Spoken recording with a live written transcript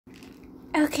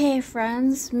Okay,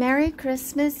 friends, Merry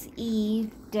Christmas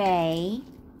Eve day.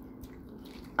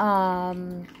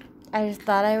 I just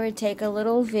thought I would take a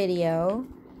little video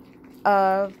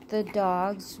of the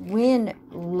dogs. Win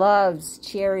loves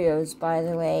Cheerios, by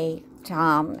the way,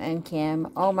 Tom and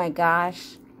Kim. Oh my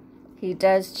gosh. He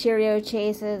does Cheerio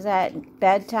chases at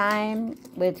bedtime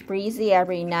with Breezy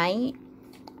every night.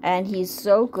 And he's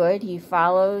so good. He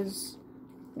follows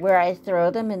where I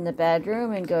throw them in the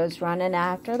bedroom and goes running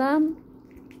after them.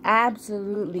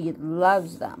 Absolutely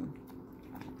loves them.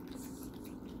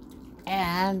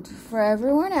 And for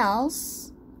everyone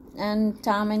else, and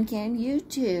Tom and Kim, you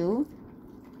too,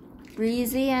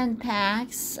 Breezy and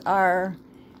Pax are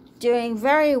doing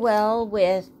very well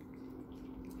with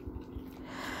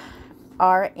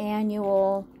our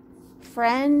annual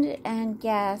friend and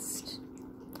guest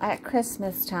at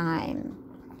Christmas time.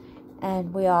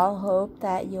 And we all hope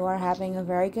that you are having a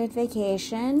very good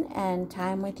vacation and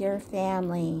time with your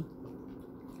family.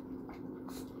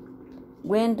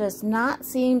 Win does not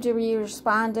seem to be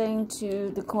responding to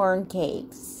the corn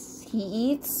cakes. He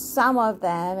eats some of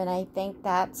them, and I think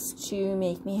that's to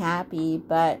make me happy,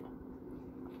 but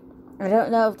I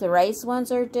don't know if the rice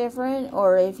ones are different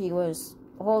or if he was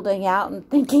holding out and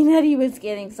thinking that he was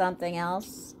getting something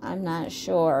else. I'm not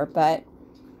sure, but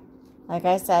like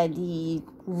I said, he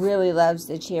really loves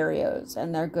the Cheerios,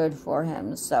 and they're good for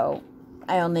him, so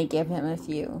I only give him a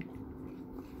few.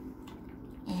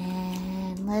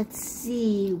 And let's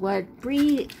see what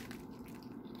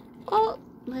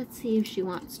let's see if she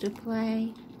wants to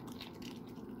play.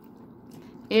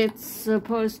 It's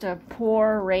supposed to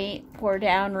pour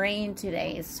down rain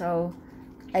today, so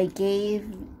I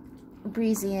gave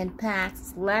Breezy and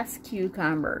Pax less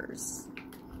cucumbers.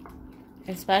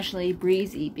 Especially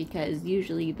Breezy, because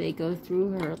usually they go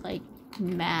through her like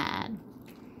mad.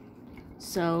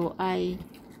 So I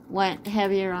went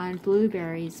heavier on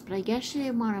blueberries, but I guess she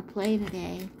didn't want to play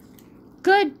today.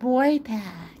 Good boy,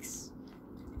 Pax.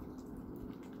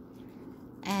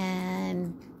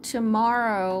 And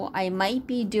tomorrow I might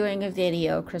be doing a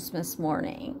video Christmas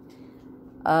morning.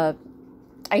 I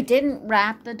didn't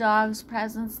wrap the dogs'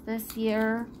 presents this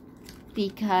year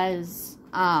because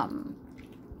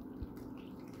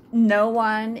no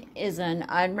one is an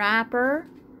unwrapper.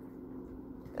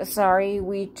 Sorry,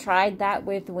 we tried that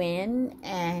with Win,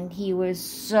 and he was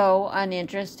so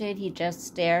uninterested. He just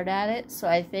stared at it. So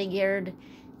I figured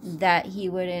that he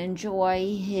would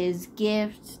enjoy his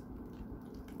gift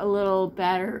a little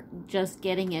better just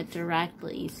getting it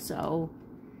directly. So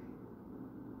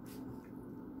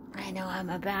I know I'm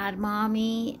a bad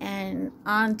mommy and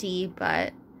auntie,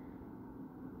 but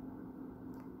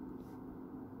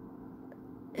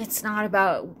it's not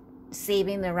about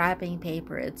saving the wrapping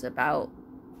paper. It's about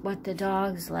what the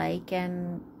dogs like,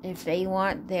 and if they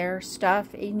want their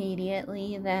stuff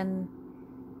immediately, then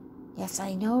yes,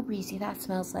 I know, Breezy, that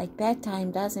smells like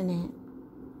bedtime, doesn't it?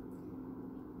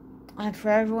 And for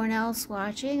everyone else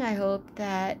watching, I hope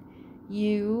that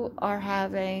you are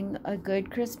having a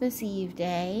good Christmas Eve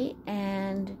day,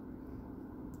 and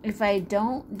if I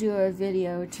don't do a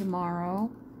video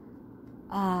tomorrow,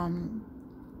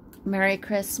 Merry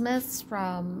Christmas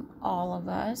from all of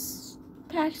us.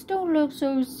 Pax, don't look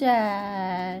so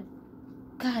sad.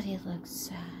 God, he looks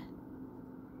sad.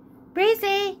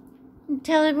 Breezy,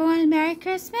 tell everyone Merry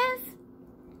Christmas.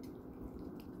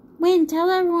 Win, tell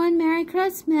everyone Merry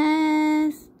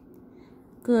Christmas.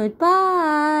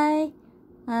 Goodbye.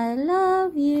 I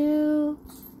love you.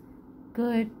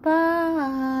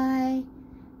 Goodbye.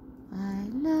 I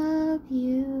love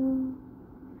you.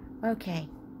 Okay.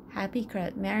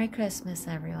 Merry Christmas,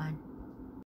 everyone.